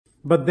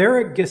But there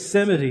at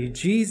Gethsemane,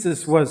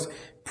 Jesus was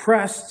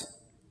pressed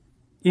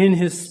in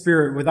his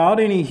spirit without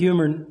any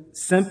human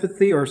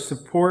sympathy or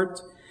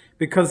support,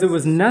 because it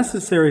was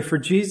necessary for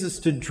Jesus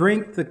to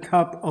drink the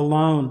cup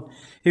alone.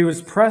 He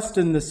was pressed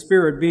in the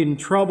spirit, being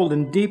troubled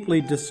and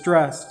deeply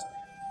distressed,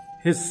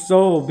 his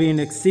soul being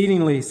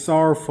exceedingly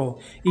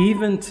sorrowful,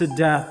 even to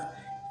death,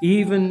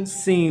 even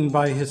seen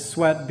by his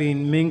sweat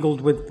being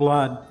mingled with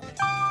blood.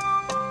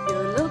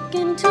 You're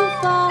looking too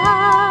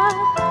far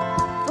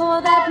for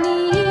that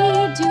need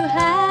you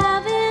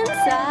have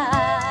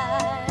inside.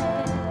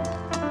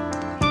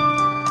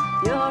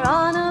 You're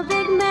on a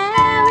big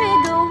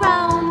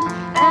merry-go-round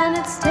and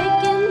it's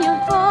taking you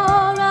for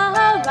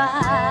a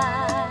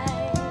ride.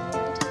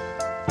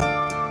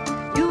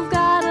 You've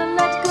got to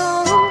let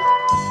go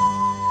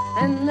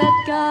and let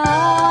God.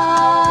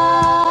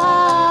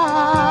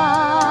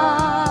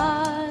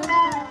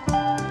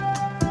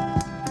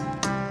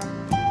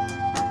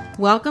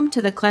 Welcome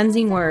to the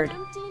Cleansing Word.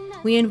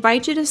 We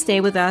invite you to stay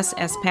with us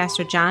as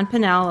Pastor John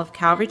Pennell of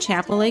Calvary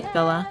Chapel, Lake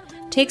Villa,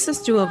 takes us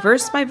through a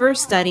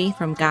verse-by-verse study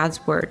from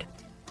God's Word.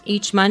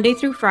 Each Monday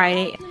through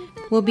Friday,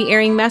 we'll be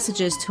airing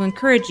messages to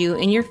encourage you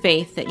in your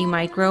faith that you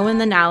might grow in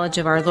the knowledge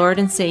of our Lord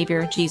and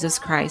Savior, Jesus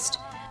Christ.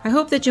 I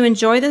hope that you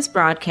enjoy this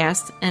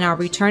broadcast, and I'll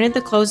return at the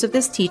close of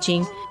this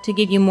teaching to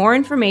give you more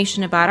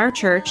information about our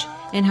church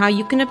and how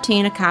you can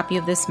obtain a copy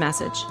of this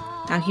message.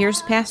 Now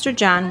here's Pastor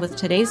John with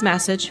today's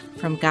message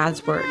from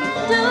God's Word.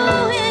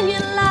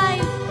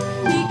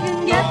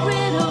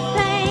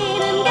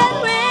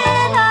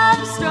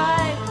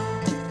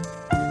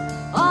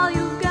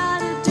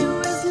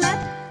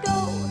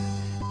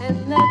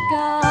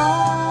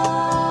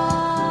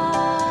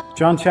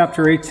 John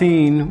chapter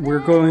 18, we're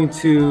going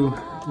to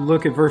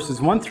look at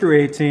verses 1 through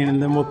 18,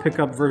 and then we'll pick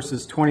up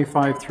verses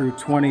 25 through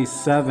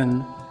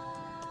 27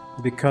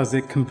 because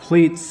it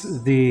completes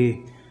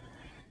the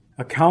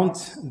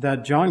account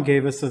that John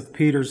gave us of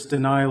Peter's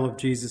denial of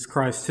Jesus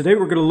Christ. Today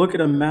we're going to look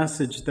at a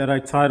message that I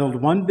titled,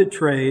 One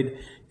Betrayed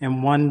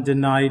and One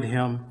Denied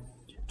Him.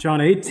 John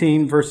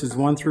 18, verses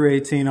 1 through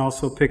 18,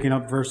 also picking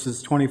up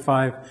verses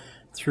 25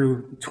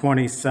 through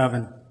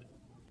 27.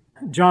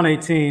 John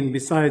 18,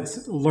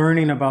 besides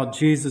learning about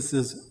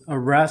Jesus'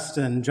 arrest,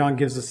 and John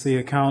gives us the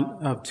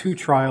account of 2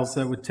 trials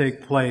that would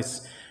take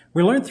place,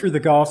 we learned through the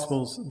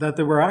Gospels that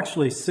there were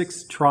actually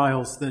 6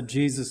 trials that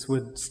Jesus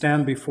would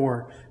stand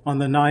before on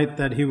the night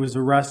that he was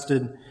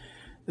arrested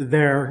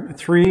there.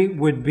 3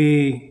 would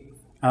be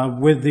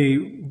with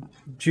the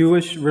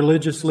Jewish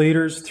religious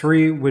leaders.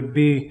 3 would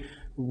be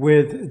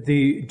with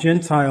the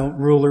Gentile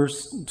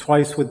rulers,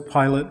 twice with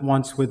Pilate,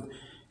 once with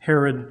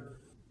Herod.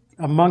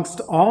 Amongst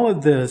all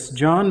of this,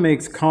 John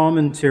makes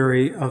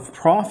commentary of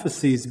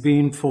prophecies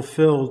being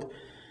fulfilled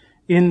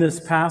in this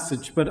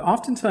passage. But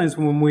oftentimes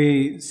when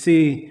we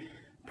see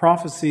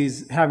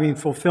prophecies having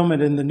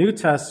fulfillment in the New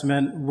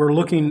Testament, we're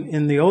looking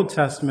in the Old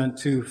Testament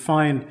to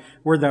find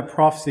where that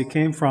prophecy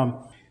came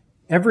from.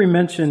 Every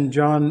mention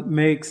John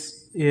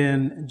makes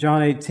in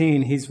John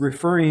 18, he's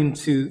referring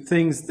to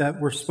things that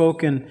were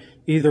spoken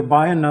either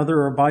by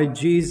another or by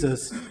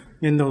Jesus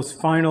in those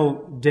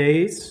final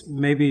days,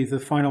 maybe the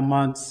final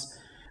months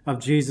of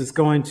Jesus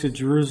going to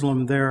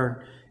Jerusalem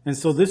there. And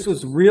so this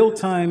was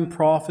real-time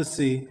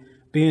prophecy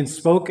being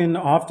spoken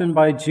often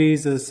by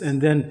Jesus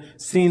and then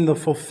seeing the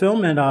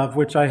fulfillment of,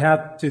 which I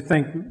have to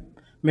think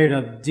made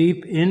a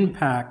deep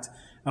impact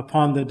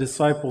upon the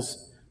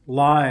disciples'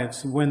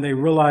 lives when they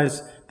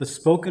realized the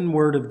spoken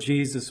word of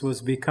Jesus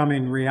was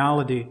becoming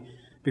reality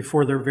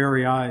before their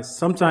very eyes.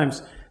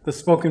 Sometimes the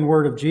spoken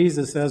word of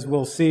Jesus, as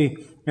we'll see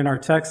in our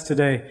text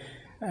today,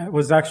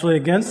 was actually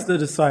against the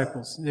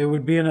disciples. It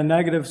would be in a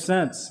negative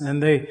sense,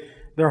 and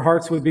their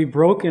hearts would be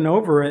broken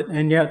over it.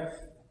 And yet,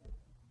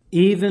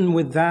 even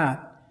with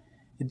that,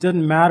 it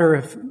doesn't matter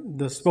if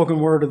the spoken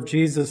word of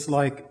Jesus,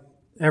 like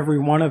every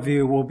one of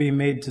you will be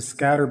made to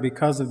scatter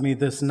because of me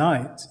this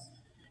night.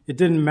 It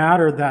didn't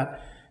matter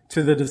that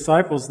to the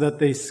disciples that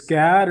they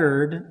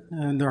scattered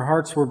and their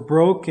hearts were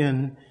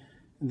broken.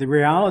 The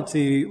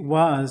reality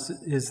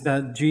is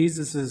that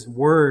Jesus'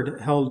 word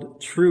held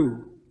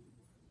true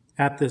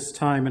at this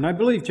time. And I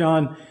believe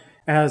John,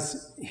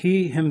 as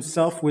he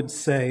himself would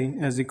say,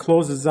 as he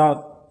closes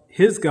out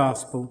his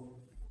gospel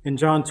in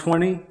John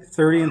 20,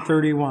 30, and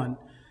 31,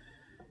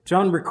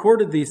 John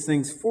recorded these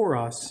things for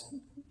us.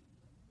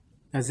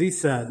 As he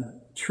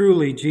said,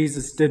 truly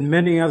Jesus did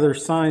many other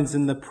signs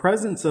in the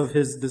presence of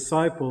his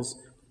disciples,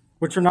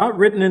 which are not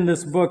written in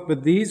this book,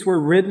 but these were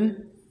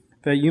written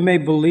that you may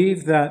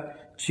believe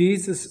that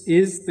Jesus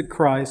is the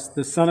Christ,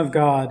 the Son of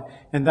God,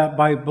 and that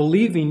by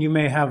believing you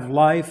may have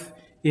life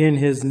in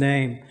his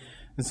name.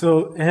 And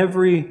so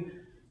every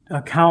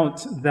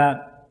account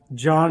that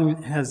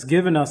John has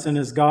given us in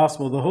his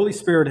gospel, the Holy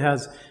Spirit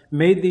has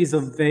made these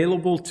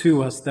available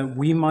to us that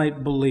we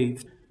might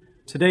believe.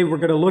 Today we're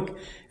going to look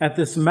at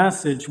this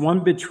message,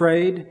 one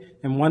betrayed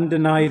and one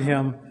denied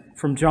him,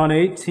 from John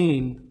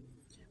 18.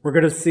 We're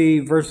going to see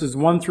verses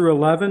 1 through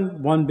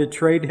 11, one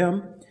betrayed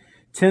him,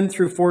 10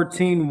 through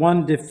 14,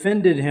 one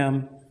defended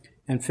him,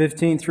 and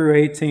 15 through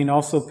 18,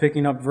 also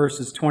picking up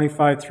verses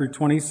 25 through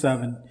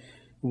 27,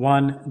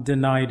 one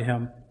denied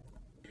him.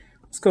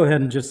 Let's go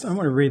ahead and I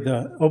want to read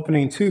the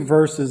opening 2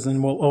 verses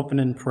and we'll open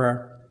in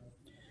prayer.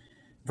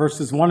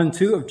 Verses 1 and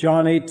 2 of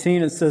John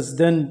 18, it says,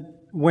 "Then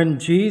when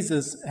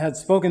Jesus had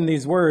spoken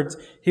these words,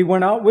 he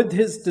went out with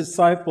his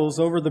disciples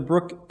over the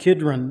brook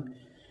Kidron,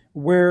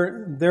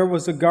 where there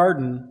was a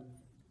garden,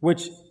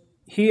 which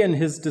he and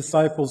his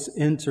disciples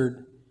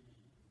entered.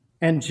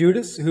 And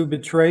Judas, who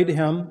betrayed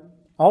him,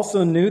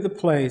 also knew the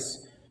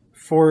place,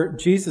 for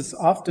Jesus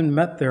often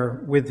met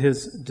there with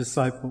his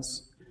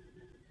disciples."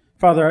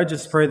 Father, I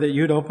just pray that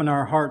you'd open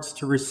our hearts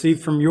to receive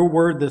from your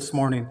word this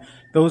morning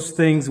those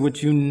things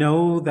which you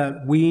know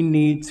that we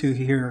need to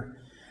hear.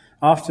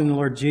 Often,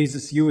 Lord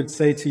Jesus, you would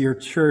say to your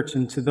church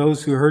and to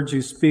those who heard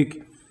you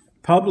speak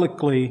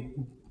publicly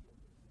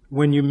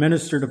when you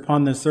ministered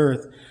upon this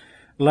earth,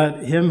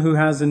 let him who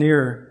has an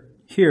ear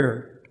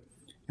hear.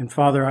 And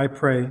Father, I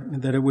pray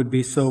that it would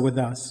be so with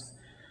us.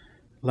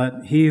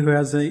 Let he who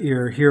has an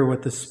ear hear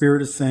what the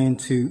Spirit is saying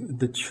to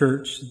the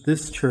church,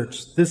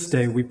 this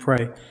day, we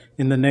pray.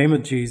 In the name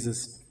of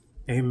Jesus,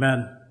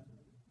 amen.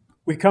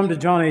 We come to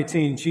John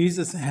 18.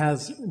 Jesus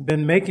has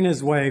been making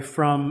his way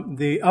from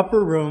the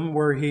upper room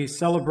where he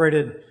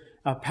celebrated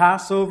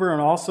Passover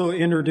and also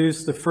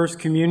introduced the first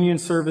communion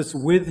service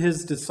with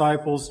his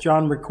disciples.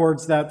 John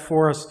records that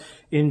for us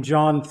in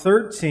John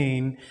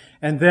 13.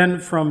 And then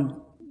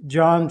from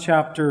John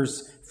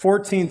chapters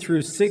 14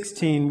 through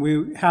 16,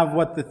 we have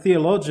what the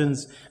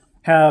theologians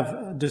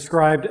have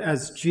described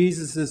as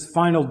Jesus'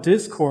 final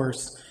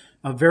discourse,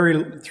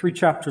 3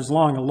 chapters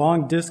long, a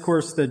long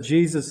discourse that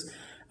Jesus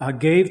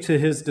gave to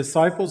his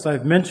disciples.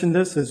 I've mentioned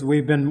this as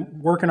we've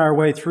been working our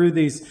way through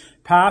these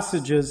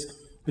passages.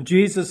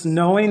 Jesus,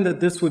 knowing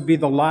that this would be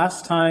the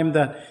last time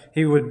that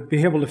he would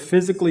be able to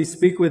physically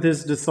speak with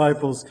his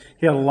disciples,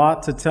 he had a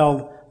lot to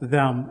tell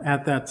them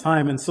at that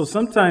time. And so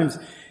sometimes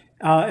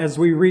as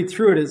we read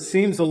through it, it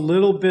seems a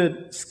little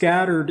bit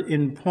scattered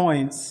in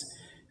points.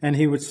 And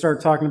he would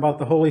start talking about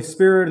the Holy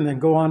Spirit and then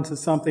go on to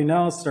something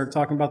else, start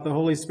talking about the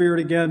Holy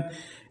Spirit again,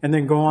 and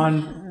then go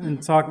on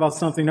and talk about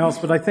something else.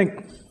 But I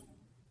think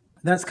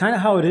that's kind of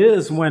how it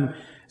is when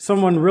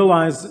someone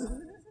realizes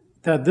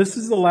that this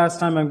is the last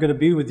time I'm going to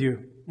be with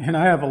you. And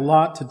I have a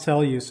lot to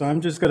tell you, so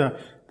I'm just going to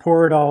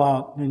pour it all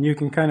out. And you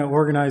can kind of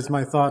organize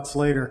my thoughts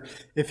later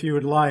if you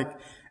would like.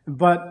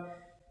 But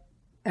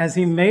as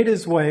he made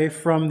his way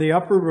from the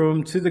upper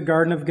room to the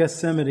Garden of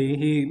Gethsemane,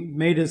 he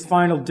made his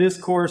final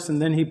discourse, and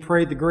then he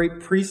prayed the great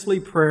priestly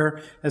prayer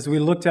as we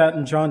looked at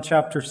in John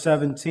chapter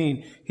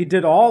 17. He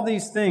did all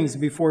these things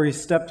before he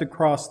stepped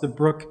across the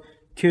brook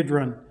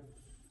Kidron.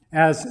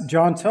 As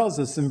John tells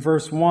us in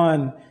verse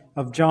 1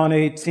 of John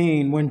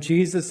 18, when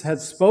Jesus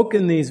had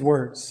spoken these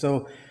words,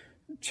 so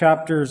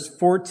chapters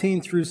 14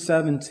 through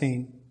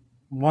 17,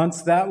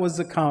 once that was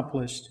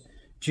accomplished,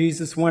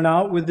 Jesus went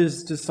out with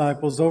his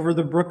disciples over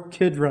the brook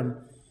Kidron,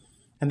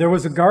 and there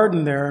was a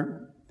garden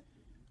there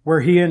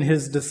where he and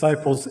his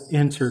disciples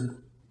entered.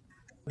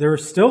 There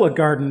is still a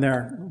garden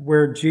there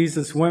where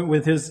Jesus went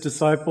with his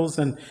disciples,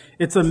 and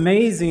it's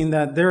amazing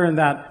that there in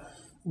that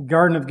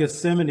Garden of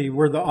Gethsemane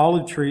were the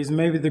olive trees.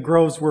 Maybe the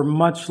groves were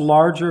much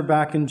larger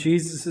back in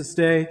Jesus'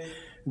 day.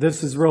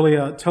 This is really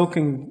a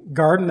token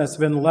garden that's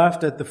been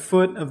left at the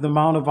foot of the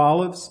Mount of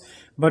Olives,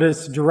 but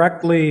it's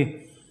directly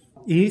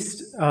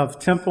east of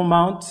Temple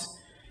Mount,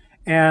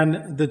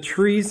 and the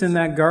trees in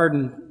that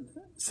garden,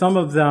 some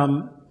of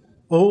them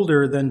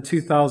older than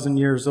 2,000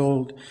 years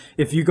old.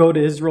 If you go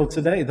to Israel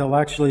today, they'll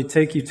actually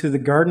take you to the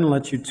garden,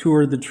 let you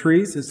tour the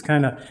trees. It's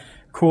kind of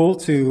cool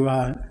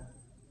to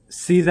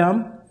see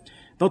them.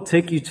 They'll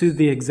take you to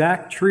the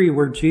exact tree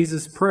where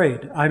Jesus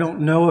prayed. I don't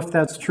know if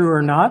that's true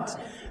or not.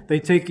 They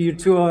take you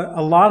to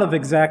a lot of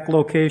exact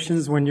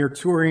locations when you're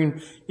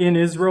touring in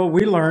Israel.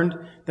 We learned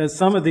that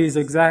some of these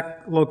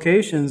exact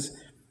locations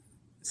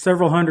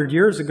several hundred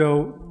years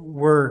ago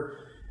were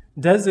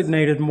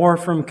designated more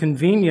from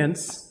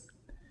convenience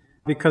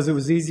because it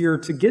was easier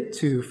to get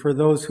to for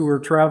those who were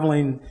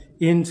traveling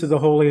into the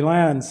Holy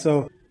Land.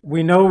 So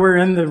we know we're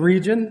in the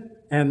region,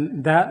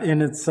 and that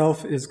in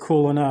itself is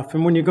cool enough.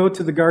 And when you go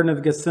to the Garden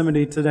of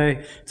Gethsemane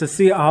today to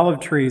see olive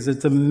trees,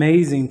 it's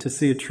amazing to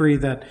see a tree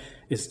that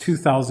is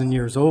 2,000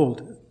 years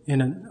old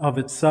in and of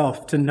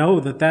itself, to know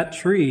that that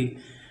tree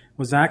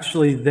was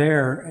actually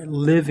there,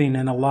 living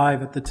and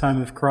alive at the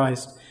time of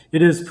Christ.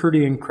 It is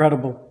pretty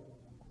incredible.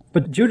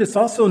 But Judas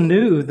also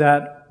knew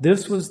that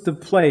this was the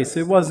place.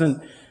 It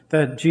wasn't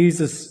that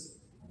Jesus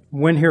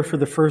went here for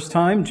the first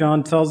time.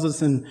 John tells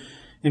us in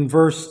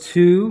verse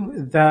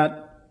 2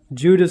 that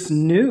Judas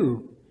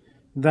knew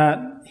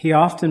that he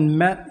often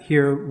met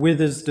here with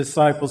his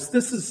disciples.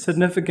 This is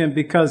significant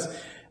because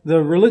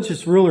the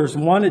religious rulers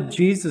wanted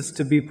Jesus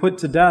to be put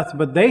to death,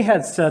 but they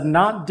had said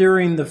not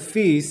during the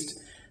feast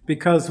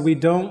because we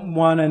don't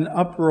want an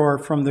uproar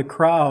from the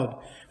crowd.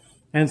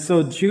 And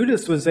so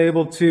Judas was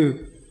able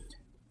to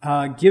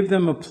give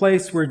them a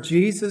place where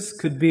Jesus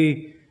could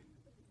be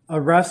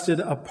arrested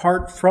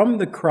apart from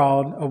the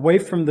crowd, away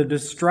from the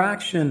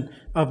distraction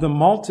of the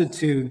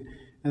multitude,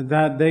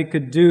 that they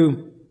could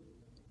do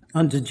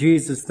unto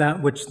Jesus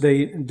that which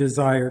they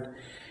desired.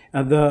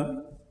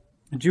 The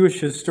Jewish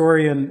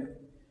historian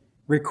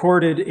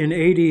recorded in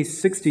AD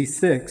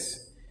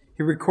 66,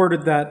 he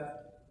recorded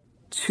that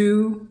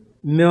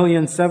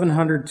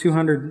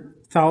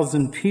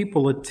 2,700,000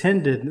 people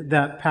attended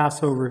that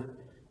Passover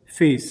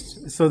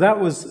feast. So that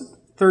was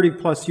 30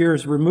 plus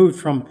years removed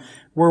from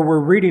where we're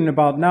reading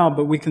about now,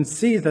 but we can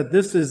see that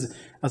this is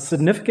a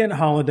significant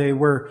holiday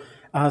where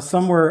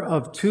somewhere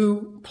of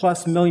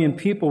 2+ million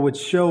people would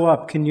show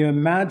up. Can you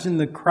imagine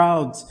the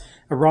crowds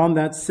around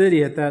that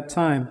city at that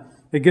time?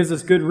 It gives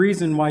us good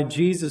reason why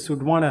Jesus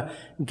would want to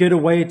get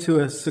away to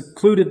a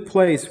secluded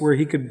place where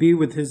he could be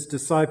with his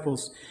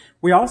disciples.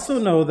 We also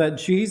know that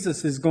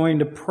Jesus is going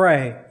to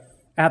pray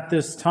at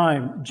this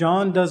time.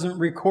 John doesn't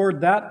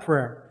record that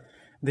prayer.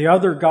 The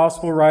other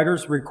gospel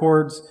writers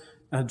records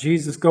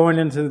Jesus going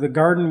into the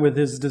garden with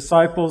his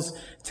disciples,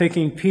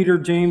 taking Peter,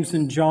 James,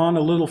 and John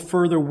a little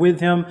further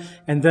with him,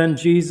 and then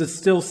Jesus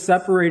still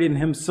separating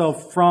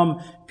himself from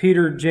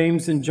Peter,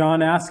 James, and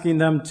John, asking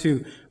them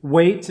to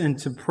wait and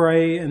to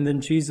pray, and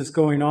then Jesus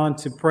going on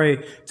to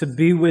pray, to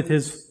be with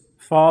his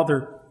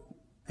Father.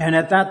 And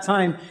at that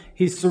time,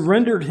 he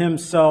surrendered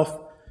himself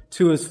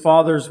to his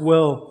Father's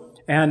will.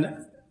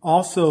 And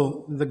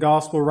also, the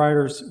gospel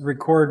writers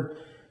record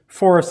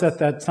for us at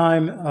that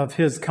time of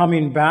his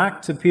coming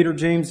back to Peter,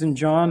 James, and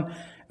John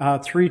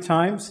 3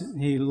 times.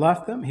 He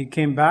left them. He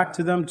came back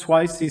to them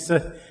twice. He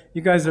said,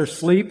 you guys are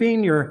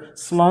sleeping. You're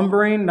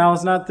slumbering.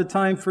 Now's not the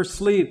time for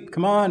sleep.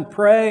 Come on,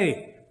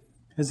 pray.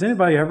 Has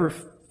anybody ever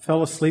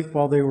fell asleep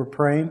while they were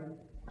praying?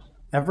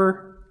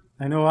 Ever?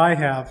 I know I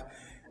have.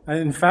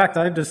 In fact,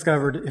 I've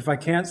discovered if I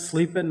can't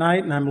sleep at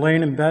night and I'm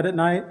laying in bed at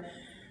night,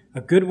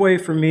 a good way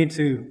for me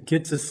to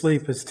get to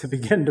sleep is to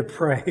begin to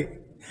pray.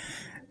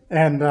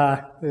 And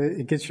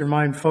it gets your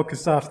mind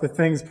focused off the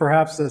things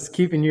perhaps that's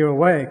keeping you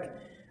awake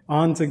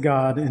onto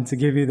God, and to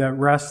give you that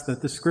rest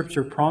that the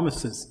Scripture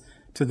promises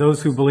to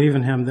those who believe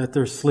in him, that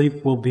their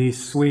sleep will be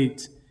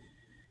sweet.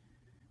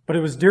 But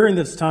it was during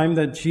this time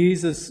that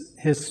Jesus,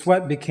 his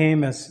sweat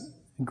became as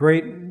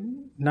great,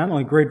 not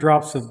only great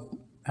drops of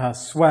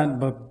sweat,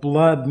 but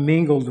blood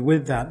mingled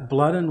with that,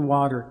 blood and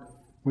water.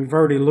 We've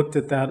already looked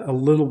at that a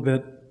little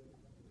bit.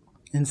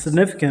 And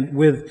significant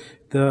with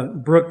the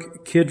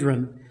brook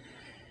Kidron.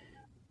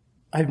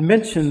 I've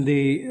mentioned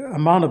the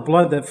amount of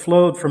blood that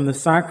flowed from the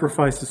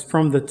sacrifices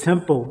from the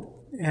temple,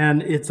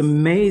 and it's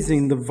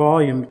amazing the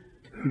volume.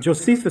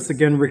 Josephus,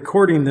 again,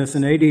 recording this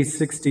in AD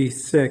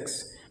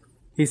 66,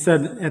 he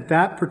said, at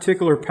that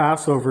particular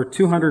Passover,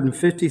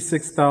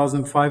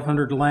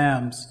 256,500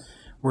 lambs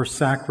were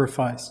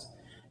sacrificed.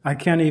 I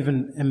can't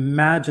even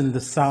imagine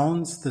the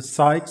sounds, the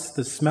sights,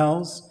 the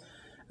smells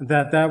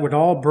that would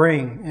all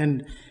bring.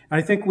 And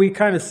I think we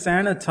kind of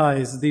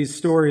sanitize these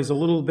stories a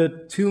little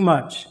bit too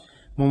much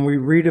when we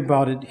read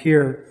about it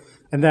here.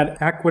 And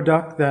that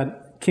aqueduct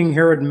that King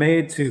Herod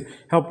made to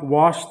help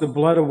wash the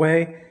blood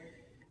away,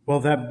 well,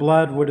 that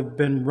blood would have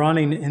been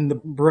running in the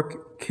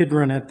brook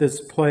Kidron at this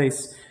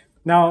place.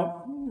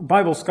 Now,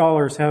 Bible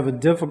scholars have a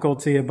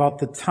difficulty about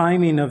the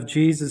timing of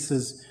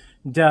Jesus'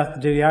 death.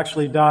 Did he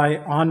actually die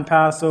on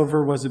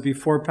Passover? Was it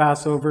before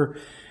Passover?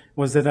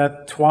 Was it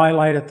at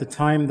twilight at the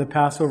time the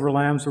Passover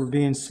lambs were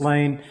being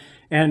slain?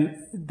 And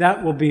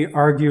that will be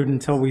argued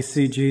until we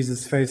see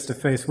Jesus face to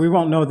face. We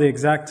won't know the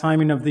exact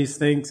timing of these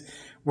things.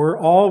 We're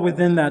all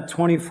within that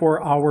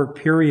 24-hour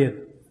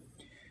period.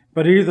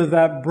 But either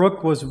that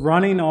brook was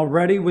running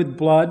already with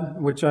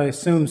blood, which I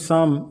assume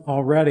some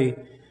already,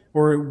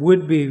 or it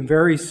would be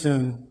very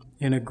soon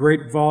in a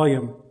great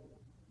volume.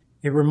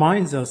 It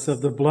reminds us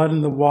of the blood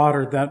and the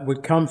water that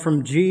would come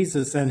from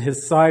Jesus and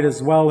his side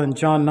as well. In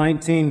John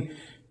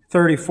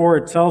 19:34,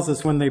 it tells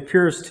us when they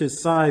pierced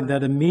his side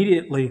that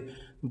immediately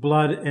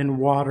blood and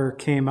water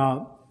came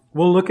out.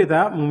 We'll look at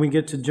that when we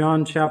get to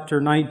John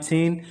chapter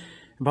 19,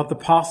 about the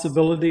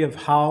possibility of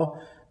how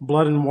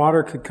blood and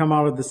water could come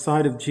out of the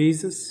side of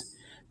Jesus.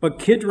 But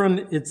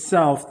Kidron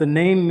itself, the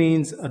name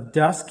means a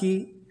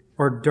dusky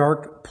or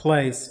dark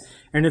place,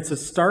 and it's a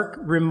stark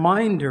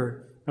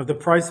reminder of the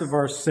price of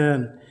our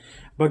sin.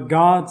 But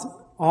God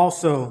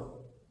also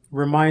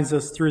reminds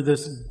us through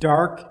this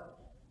dark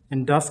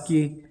and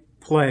dusky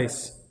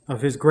place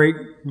of his great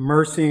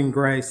mercy and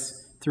grace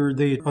through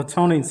the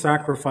atoning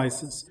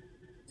sacrifices.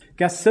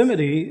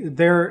 Gethsemane,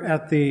 there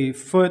at the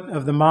foot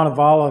of the Mount of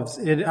Olives,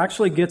 it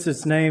actually gets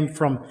its name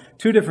from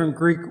 2 different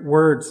Greek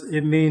words.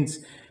 It means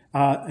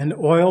an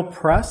oil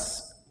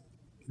press.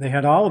 They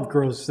had olive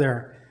groves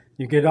there.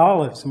 You get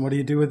olives, and what do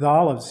you do with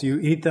olives? You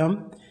eat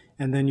them,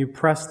 and then you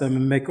press them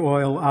and make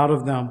oil out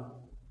of them.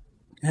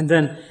 And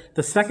then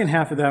the second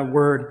half of that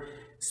word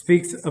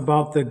speaks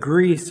about the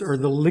grease or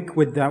the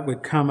liquid that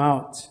would come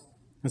out.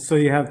 And so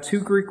you have 2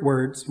 Greek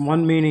words,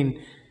 one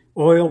meaning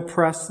oil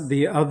press,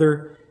 the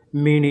other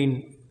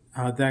meaning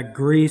that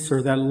grease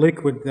or that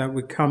liquid that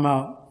would come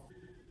out.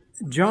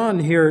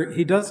 John here,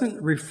 he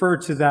doesn't refer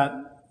to that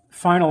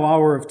final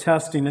hour of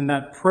testing in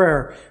that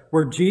prayer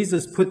where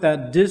Jesus put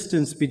that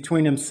distance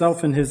between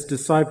himself and his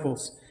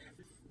disciples.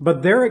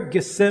 But there at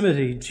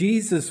Gethsemane,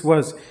 Jesus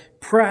was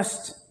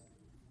pressed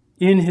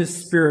in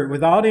his spirit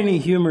without any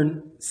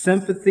human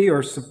sympathy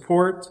or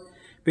support,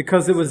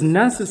 because it was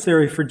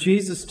necessary for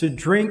Jesus to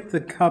drink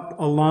the cup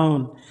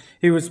alone.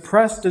 He was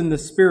pressed in the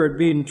spirit,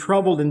 being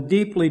troubled and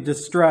deeply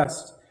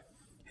distressed,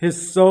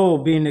 his soul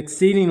being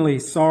exceedingly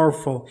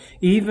sorrowful,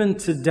 even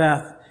to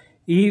death,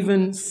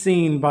 even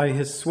seen by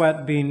his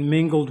sweat being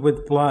mingled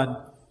with blood.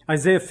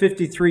 Isaiah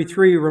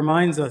 53:3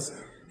 reminds us,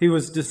 he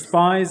was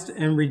despised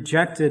and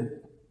rejected,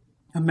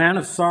 a man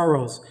of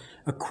sorrows,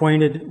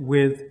 acquainted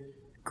with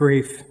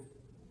grief.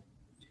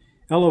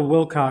 Ella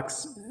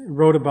Wilcox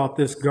wrote about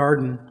this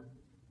garden,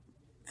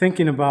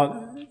 thinking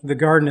about the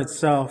garden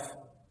itself,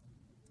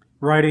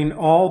 writing,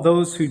 all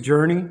those who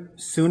journey,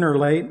 soon or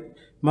late,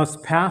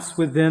 must pass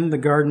within the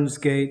garden's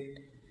gate,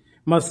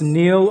 must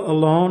kneel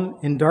alone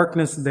in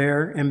darkness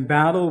there and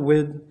battle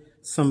with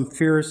some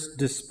fierce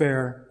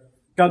despair.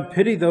 God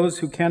pity those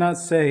who cannot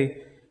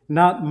say,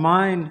 not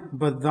mine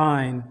but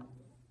thine,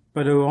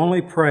 but who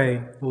only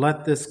pray,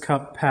 let this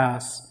cup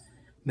pass.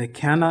 They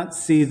cannot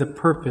see the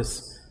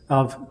purpose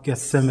of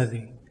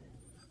Gethsemane.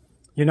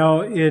 You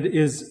know, it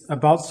is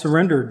about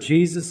surrender.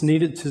 Jesus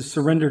needed to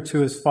surrender to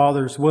his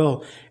Father's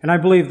will. And I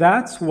believe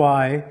that's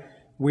why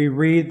we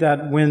read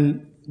that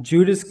when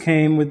Judas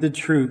came with the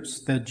troops,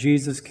 that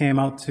Jesus came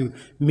out to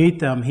meet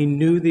them. He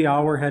knew the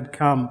hour had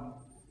come.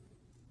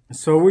 And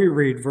so we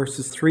read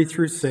verses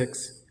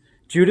 3-6.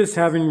 Judas,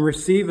 having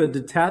received a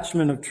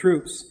detachment of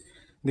troops,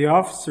 the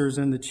officers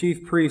and the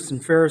chief priests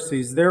and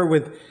Pharisees, there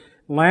with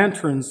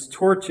lanterns,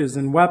 torches,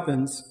 and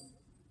weapons,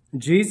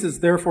 Jesus,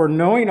 therefore,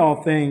 knowing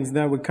all things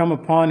that would come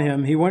upon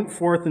him, he went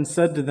forth and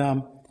said to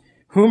them,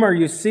 whom are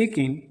you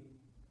seeking?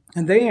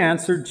 And they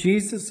answered,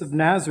 Jesus of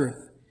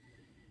Nazareth.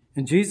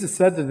 And Jesus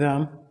said to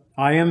them,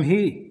 I am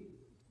he.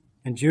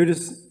 And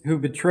Judas, who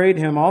betrayed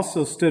him,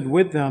 also stood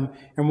with them.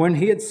 And when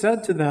he had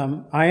said to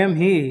them, I am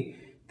he,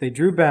 they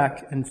drew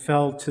back and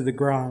fell to the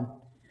ground.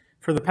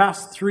 For the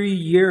past 3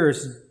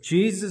 years,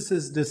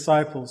 Jesus'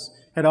 disciples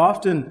had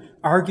often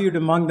argued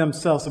among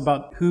themselves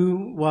about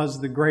who was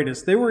the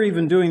greatest. They were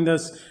even doing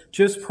this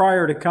just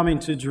prior to coming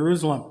to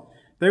Jerusalem.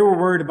 They were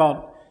worried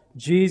about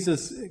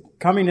Jesus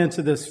coming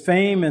into this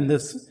fame and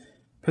this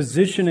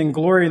position and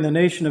glory in the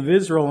nation of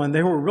Israel, and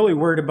they were really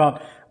worried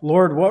about,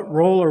 Lord, what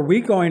role are we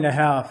going to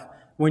have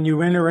when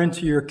you enter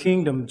into your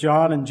kingdom?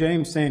 John and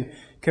James saying,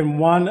 can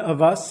one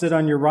of us sit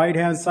on your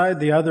right-hand side,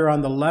 the other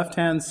on the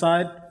left-hand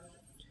side?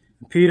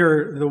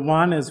 Peter, the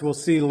one, as we'll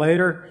see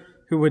later,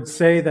 who would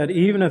say that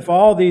even if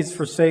all these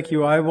forsake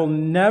you, I will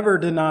never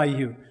deny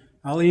you.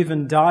 I'll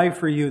even die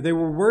for you. They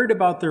were worried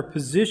about their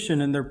position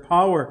and their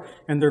power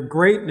and their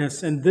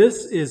greatness. And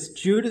this is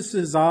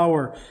Judas's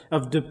hour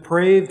of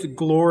depraved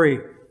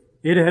glory.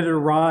 It had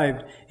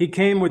arrived. He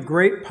came with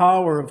great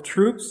power of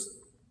troops,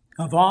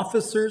 of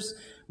officers,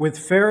 with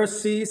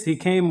Pharisees. He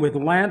came with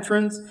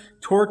lanterns,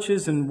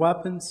 torches, and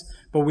weapons.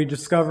 But we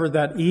discover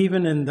that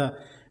even in the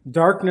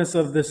darkness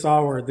of this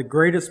hour, the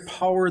greatest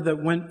power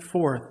that went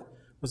forth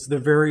was the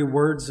very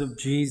words of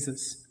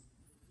Jesus.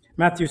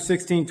 Matthew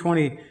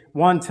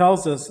 16:21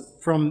 tells us,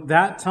 from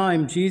that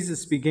time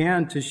Jesus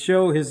began to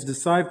show his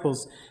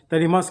disciples that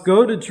he must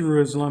go to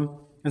Jerusalem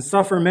and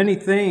suffer many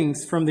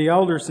things from the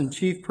elders and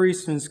chief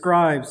priests and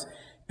scribes,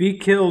 be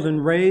killed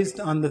and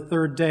raised on the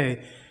third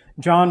day.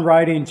 John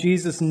writing,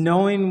 Jesus,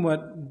 knowing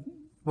what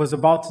was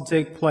about to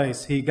take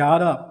place, he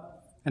got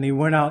up and he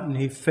went out and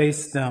he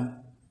faced them.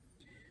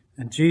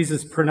 And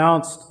Jesus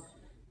pronounced,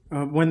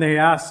 when they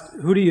asked,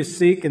 who do you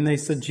seek? And they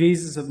said,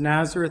 Jesus of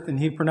Nazareth. And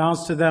he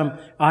pronounced to them,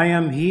 I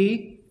am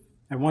he.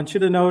 I want you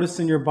to notice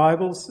in your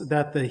Bibles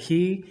that the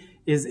he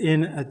is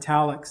in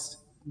italics.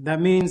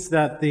 That means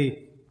that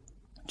the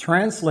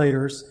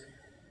translators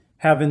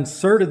have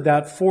inserted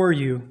that for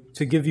you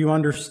to give you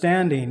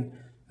understanding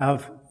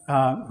of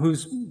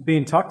who's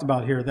being talked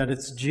about here, that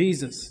it's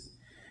Jesus.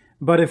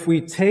 But if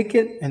we take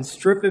it and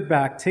strip it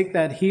back, take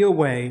that he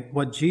away,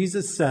 what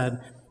Jesus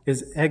said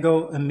is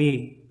ego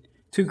eimi.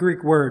 2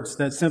 Greek words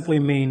that simply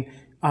mean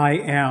I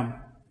am.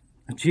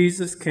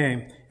 Jesus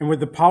came, and with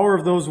the power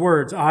of those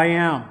words, I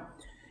am,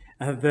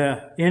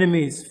 the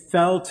enemies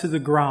fell to the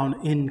ground,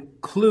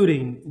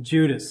 including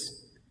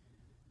Judas.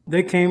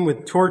 They came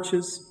with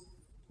torches,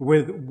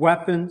 with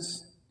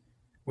weapons,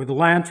 with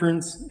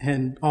lanterns,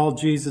 and all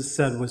Jesus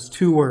said was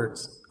 2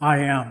 words, I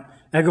am,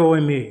 ego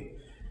eimi,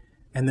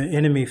 and the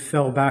enemy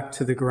fell back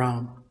to the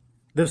ground.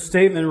 This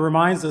statement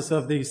reminds us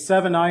of the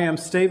 7 I am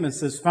statements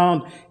that's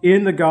found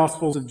in the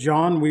Gospels of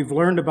John. We've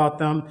learned about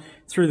them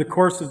through the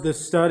course of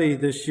this study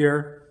this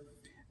year.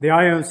 The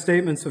I am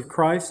statements of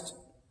Christ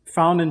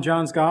found in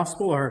John's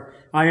Gospel are,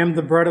 I am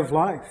the bread of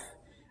life.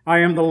 I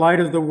am the light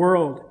of the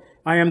world.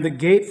 I am the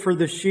gate for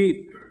the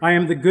sheep. I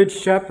am the good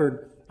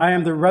shepherd. I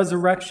am the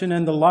resurrection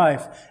and the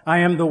life. I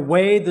am the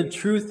way, the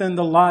truth, and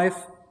the life.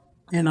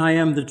 And I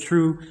am the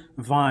true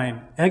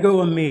vine.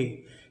 Ego eimi.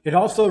 It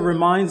also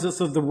reminds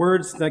us of the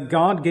words that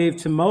God gave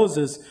to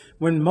Moses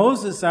when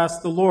Moses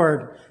asked the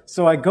Lord,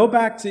 so I go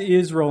back to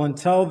Israel and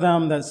tell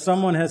them that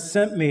someone has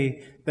sent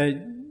me,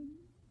 that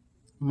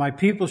my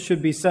people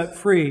should be set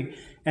free.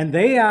 And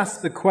they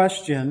asked the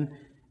question,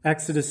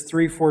 Exodus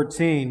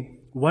 3:14,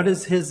 what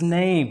is his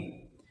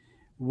name?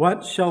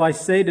 What shall I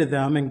say to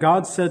them? And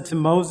God said to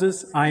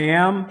Moses, I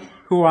am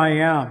who I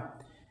am.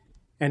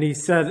 And he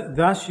said,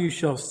 thus you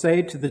shall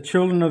say to the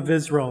children of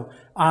Israel,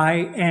 I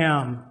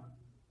am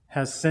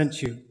has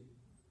sent you.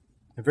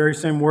 The very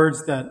same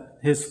words that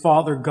his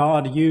father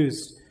God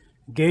used,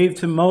 gave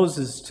to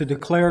Moses to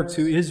declare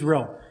to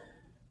Israel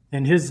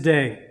in his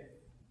day.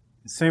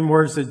 The same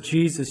words that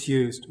Jesus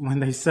used when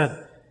they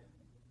said,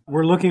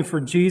 we're looking for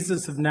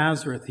Jesus of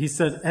Nazareth. He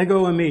said,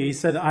 ego eimi. He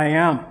said, I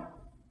am.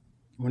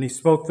 When he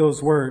spoke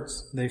those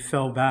words, they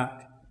fell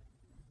back.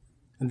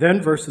 And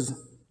then verses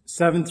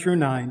 7 through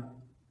 9,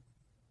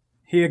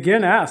 he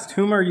again asked,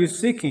 whom are you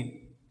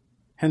seeking?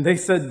 And they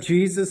said,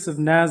 Jesus of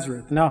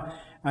Nazareth. Now,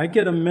 I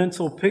get a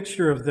mental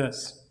picture of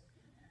this.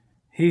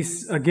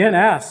 He's again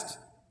asked,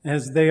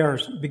 as they are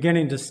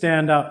beginning to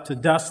stand up, to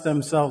dust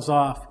themselves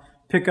off,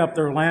 pick up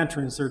their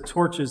lanterns, their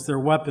torches, their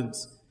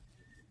weapons.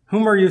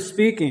 Whom are you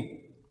speaking?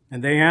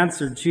 And they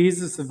answered,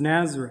 Jesus of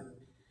Nazareth.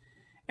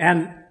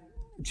 And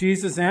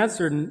Jesus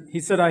answered, and he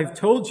said, I've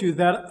told you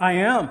that I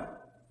am.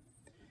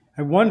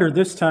 I wonder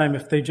this time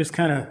if they just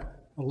kind of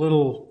a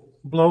little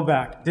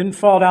blowback. Didn't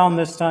fall down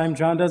this time.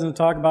 John doesn't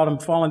talk about him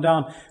falling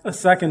down a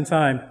second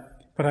time.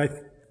 But I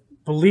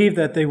believe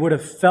that they would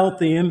have felt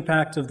the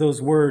impact of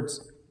those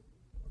words.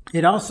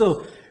 It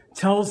also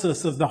tells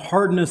us of the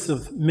hardness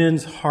of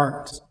men's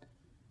hearts.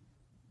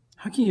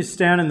 How can you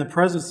stand in the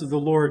presence of the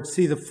Lord,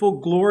 see the full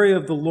glory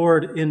of the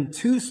Lord in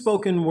two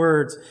spoken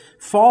words,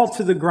 fall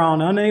to the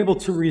ground, unable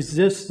to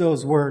resist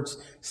those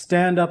words,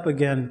 stand up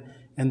again,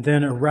 and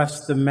then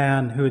arrest the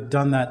man who had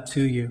done that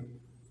to you?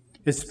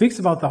 It speaks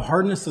about the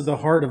hardness of the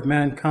heart of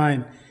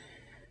mankind.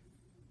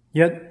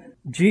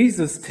 Yet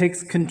Jesus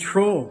takes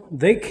control.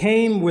 They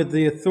came with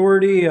the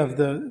authority of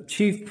the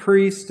chief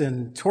priest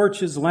and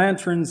torches,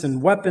 lanterns,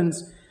 and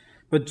weapons,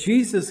 but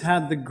Jesus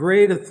had the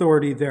great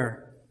authority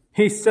there.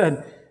 He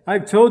said,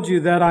 I've told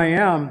you that I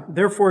am.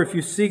 Therefore, if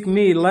you seek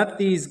me, let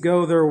these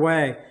go their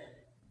way.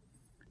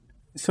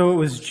 So it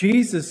was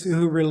Jesus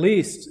who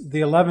released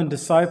the 11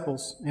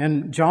 disciples.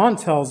 And John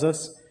tells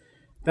us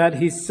that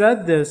he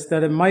said this,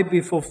 that it might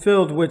be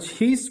fulfilled, which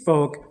he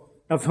spoke,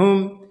 of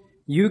whom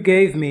you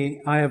gave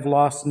me, I have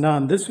lost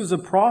none. This was a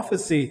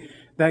prophecy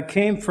that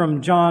came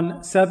from John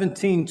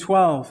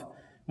 17:12,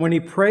 when he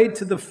prayed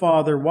to the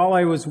Father, while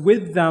I was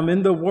with them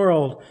in the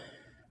world,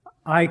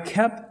 I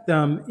kept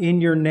them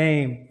in your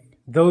name.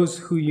 Those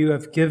who you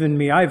have given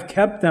me, I've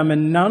kept them,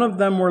 and none of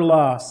them were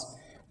lost,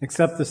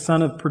 except the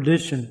son of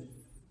perdition,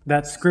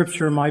 that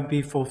scripture might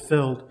be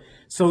fulfilled.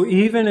 So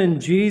even in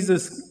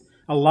Jesus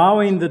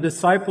allowing the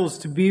disciples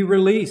to be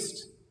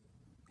released,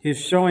 he is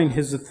showing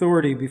his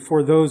authority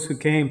before those who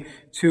came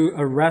to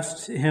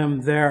arrest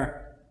him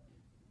there.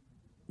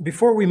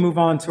 Before we move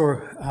on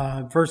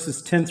to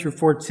verses 10 through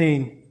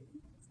 14,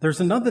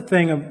 there's another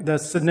thing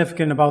that's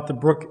significant about the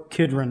brook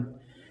Kidron.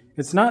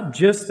 It's not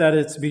just that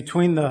it's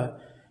between the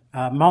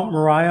Mount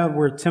Moriah,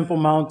 where Temple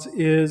Mount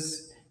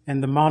is,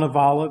 and the Mount of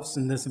Olives,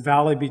 and this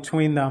valley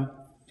between them.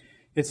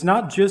 It's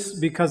not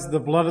just because the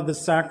blood of the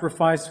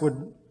sacrifice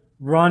would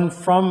run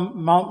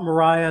from Mount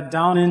Moriah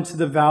down into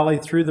the valley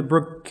through the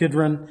brook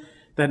Kidron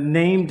that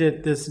named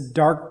it this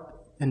dark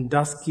and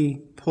dusky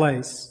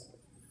place.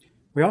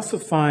 We also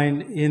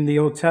find in the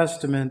Old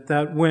Testament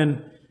that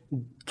when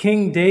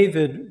King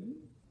David,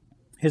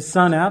 his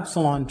son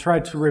Absalom,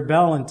 tried to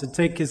rebel and to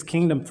take his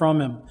kingdom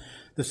from him,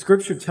 the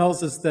scripture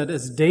tells us that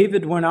as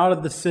David went out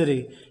of the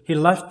city, he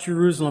left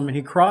Jerusalem and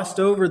he crossed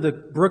over the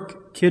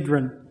brook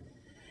Kidron.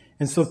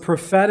 And so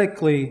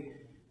prophetically,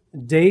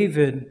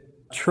 David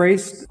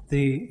traced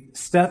the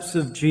steps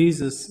of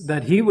Jesus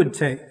that he would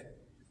take.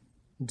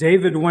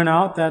 David went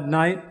out that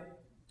night,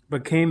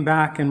 but came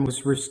back and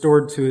was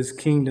restored to his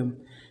kingdom.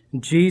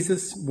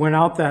 Jesus went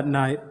out that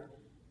night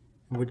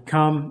and would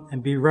come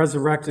and be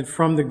resurrected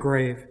from the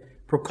grave,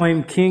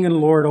 proclaimed King and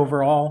Lord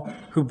over all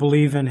who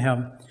believe in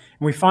him.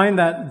 And we find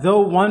that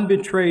though one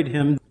betrayed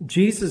him,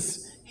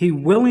 Jesus, he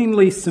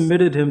willingly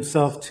submitted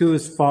himself to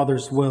his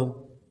Father's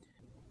will.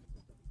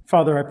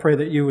 Father, I pray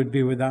that you would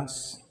be with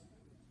us.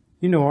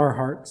 You know our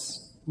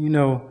hearts. You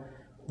know,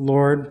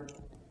 Lord,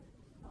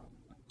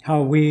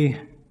 how we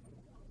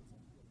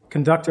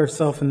conduct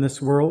ourselves in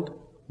this world.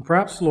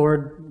 Perhaps,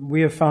 Lord,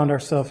 we have found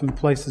ourselves in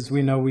places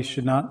we know we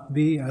should not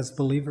be as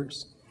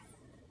believers.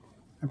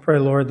 I pray,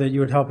 Lord, that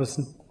you would help us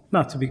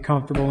not to be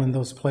comfortable in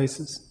those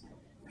places.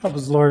 Help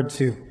us, Lord,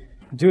 to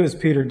do as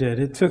Peter did.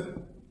 It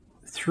took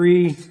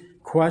 3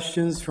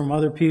 questions from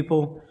other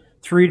people,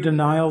 3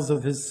 denials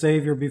of his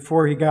Savior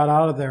before he got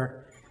out of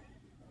there.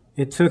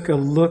 It took a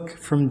look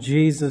from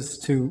Jesus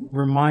to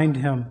remind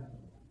him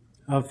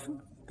of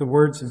the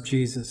words of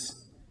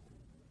Jesus,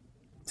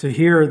 to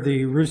hear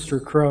the rooster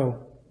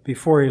crow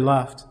before he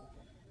left.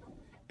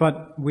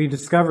 But we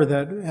discover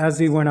that as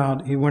he went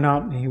out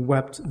and he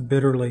wept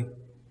bitterly.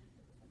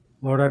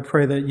 Lord, I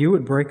pray that you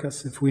would break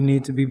us if we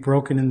need to be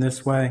broken in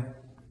this way.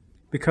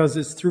 Because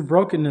it's through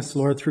brokenness,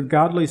 Lord, through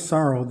godly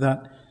sorrow,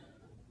 that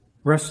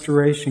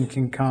restoration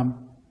can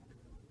come.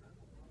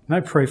 And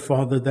I pray,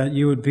 Father, that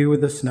you would be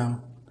with us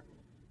now.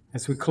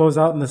 As we close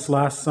out in this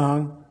last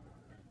song,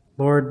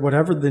 Lord,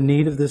 whatever the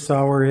need of this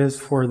hour is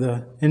for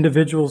the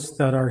individuals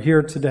that are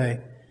here today,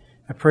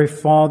 I pray,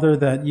 Father,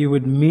 that you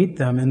would meet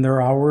them in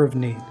their hour of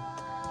need.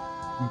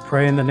 We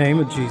pray in the name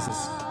of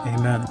Jesus.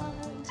 Amen.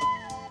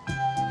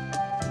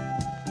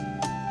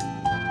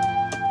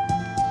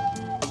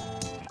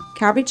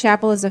 Calvary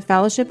Chapel is a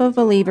fellowship of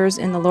believers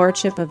in the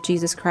Lordship of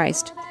Jesus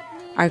Christ.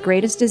 Our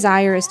greatest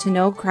desire is to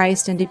know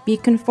Christ and to be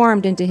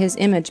conformed into His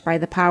image by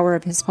the power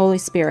of His Holy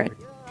Spirit.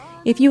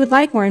 If you would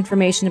like more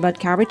information about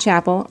Calvary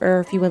Chapel, or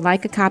if you would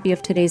like a copy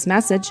of today's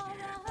message,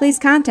 please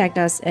contact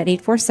us at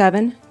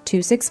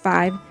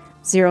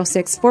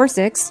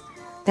 847-265-0646.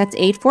 That's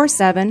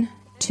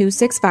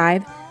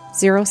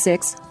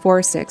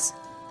 847-265-0646.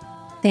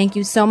 Thank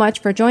you so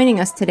much for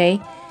joining us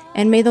today,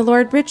 and may the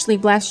Lord richly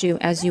bless you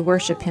as you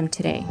worship Him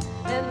today.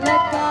 And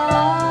let